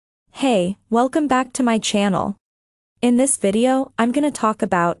Hey, welcome back to my channel. In this video, I'm gonna talk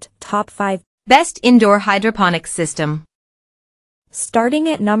about top 5 best indoor hydroponics system. Starting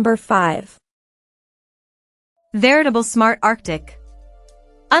at number 5. Veritable Smart Arctic.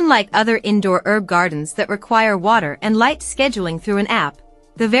 Unlike other indoor herb gardens that require water and light scheduling through an app,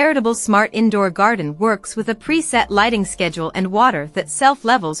 the Veritable Smart Indoor Garden works with a preset lighting schedule and water that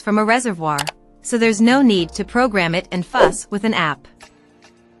self-levels from a reservoir, so there's no need to program it and fuss with an app.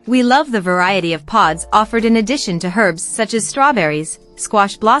 We love the variety of pods offered in addition to herbs such as strawberries,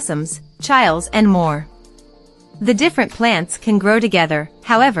 squash blossoms, chiles and more. The different plants can grow together.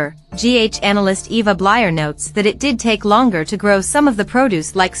 However, GH analyst Eva Blyer notes that it did take longer to grow some of the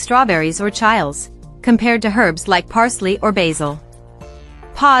produce like strawberries or chiles, compared to herbs like parsley or basil.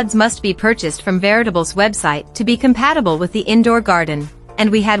 Pods must be purchased from Veritable's website to be compatible with the indoor garden,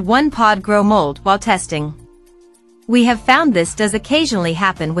 and we had one pod grow mold while testing. We have found this does occasionally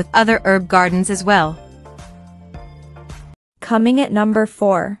happen with other herb gardens as well. Coming at number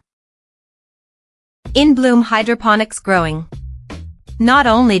 4. inbloom Hydroponics Growing. Not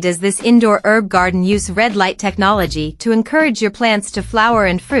only does this indoor herb garden use red light technology to encourage your plants to flower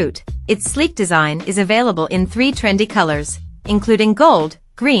and fruit, its sleek design is available in 3 trendy colors, including gold,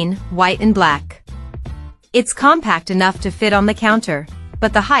 green, white and black. It's compact enough to fit on the counter,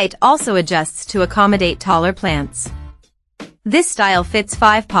 but the height also adjusts to accommodate taller plants. This style fits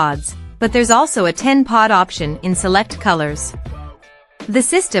 5 pods, but there's also a 10-pod option in select colors. The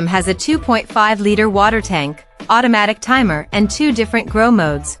system has a 2.5-liter water tank, automatic timer and 2 different grow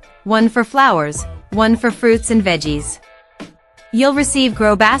modes, one for flowers, one for fruits and veggies. You'll receive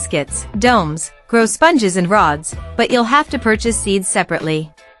grow baskets, domes, grow sponges and rods, but you'll have to purchase seeds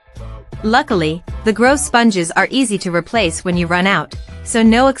separately. Luckily, the grow sponges are easy to replace when you run out, so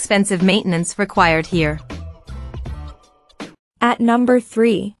no expensive maintenance required here. At number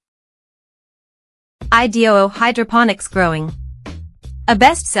 3. iDOO Hydroponics Growing. A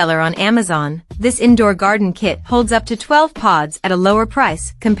bestseller on Amazon, this indoor garden kit holds up to 12 pods at a lower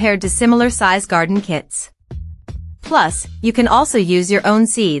price compared to similar size garden kits. Plus, you can also use your own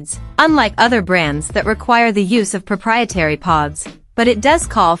seeds, unlike other brands that require the use of proprietary pods, but it does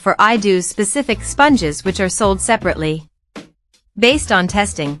call for iDOO specific sponges which are sold separately. Based on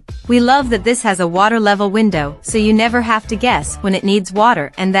testing, we love that this has a water level window so you never have to guess when it needs water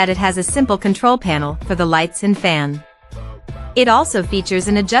and that it has a simple control panel for the lights and fan. It also features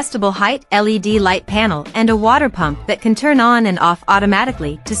an adjustable height LED light panel and a water pump that can turn on and off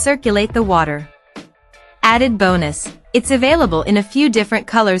automatically to circulate the water. Added bonus, it's available in a few different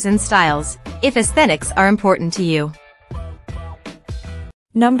colors and styles, if aesthetics are important to you.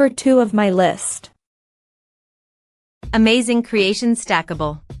 Number 2 of my list. Amazing Creation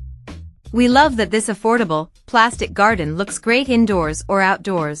Stackabl. We love that this affordable, plastic garden looks great indoors or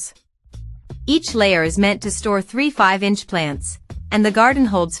outdoors. Each layer is meant to store 3 5-inch plants, and the garden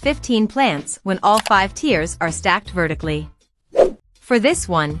holds 15 plants when all 5 tiers are stacked vertically. For this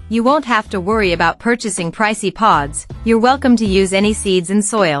one, you won't have to worry about purchasing pricey pods. You're welcome to use any seeds and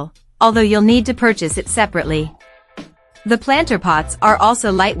soil, although you'll need to purchase it separately. The planter pots are also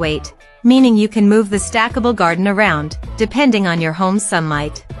lightweight, meaning you can move the Stackabl garden around, depending on your home's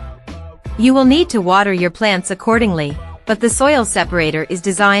sunlight. You will need to water your plants accordingly, but the soil separator is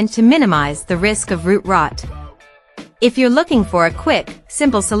designed to minimize the risk of root rot. If you're looking for a quick,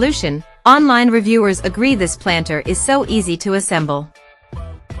 simple solution, online reviewers agree this planter is so easy to assemble.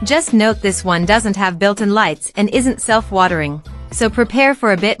 Just note this one doesn't have built-in lights and isn't self-watering, so prepare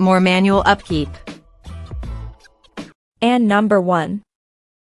for a bit more manual upkeep. And number 1.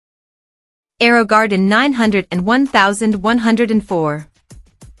 AeroGarden 900 and 1104.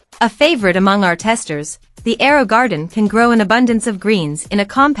 A favorite among our testers, the AeroGarden can grow an abundance of greens in a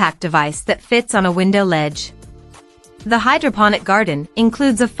compact device that fits on a window ledge. The hydroponic garden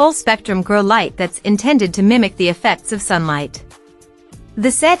includes a full-spectrum grow light that's intended to mimic the effects of sunlight.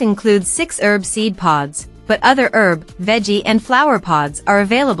 The set includes 6 herb seed pods, but other herb, veggie and flower pods are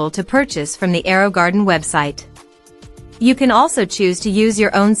available to purchase from the AeroGarden website. You can also choose to use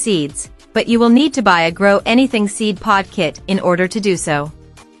your own seeds, but you will need to buy a Grow Anything seed pod kit in order to do so.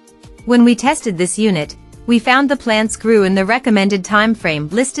 When we tested this unit, we found the plants grew in the recommended time frame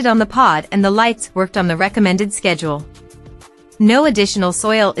listed on the pod and the lights worked on the recommended schedule. No additional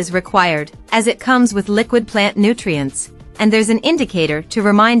soil is required, as it comes with liquid plant nutrients, and there's an indicator to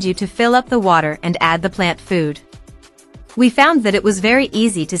remind you to fill up the water and add the plant food. We found that it was very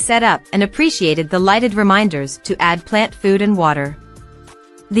easy to set up and appreciated the lighted reminders to add plant food and water.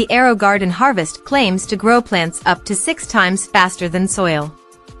 The AeroGarden Harvest claims to grow plants up to 6 times faster than soil.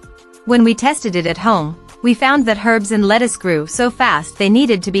 When we tested it at home, We found that herbs and lettuce grew so fast they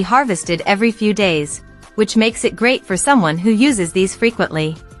needed to be harvested every few days, which makes it great for someone who uses these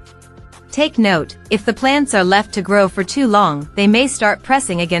frequently. Take note, if the plants are left to grow for too long, they may start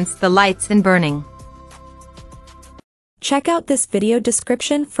pressing against the lights and burning. Check out this video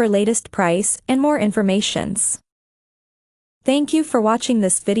description for latest price and more informations. Thank you for watching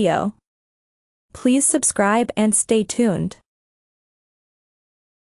this video. Please subscribe and stay tuned.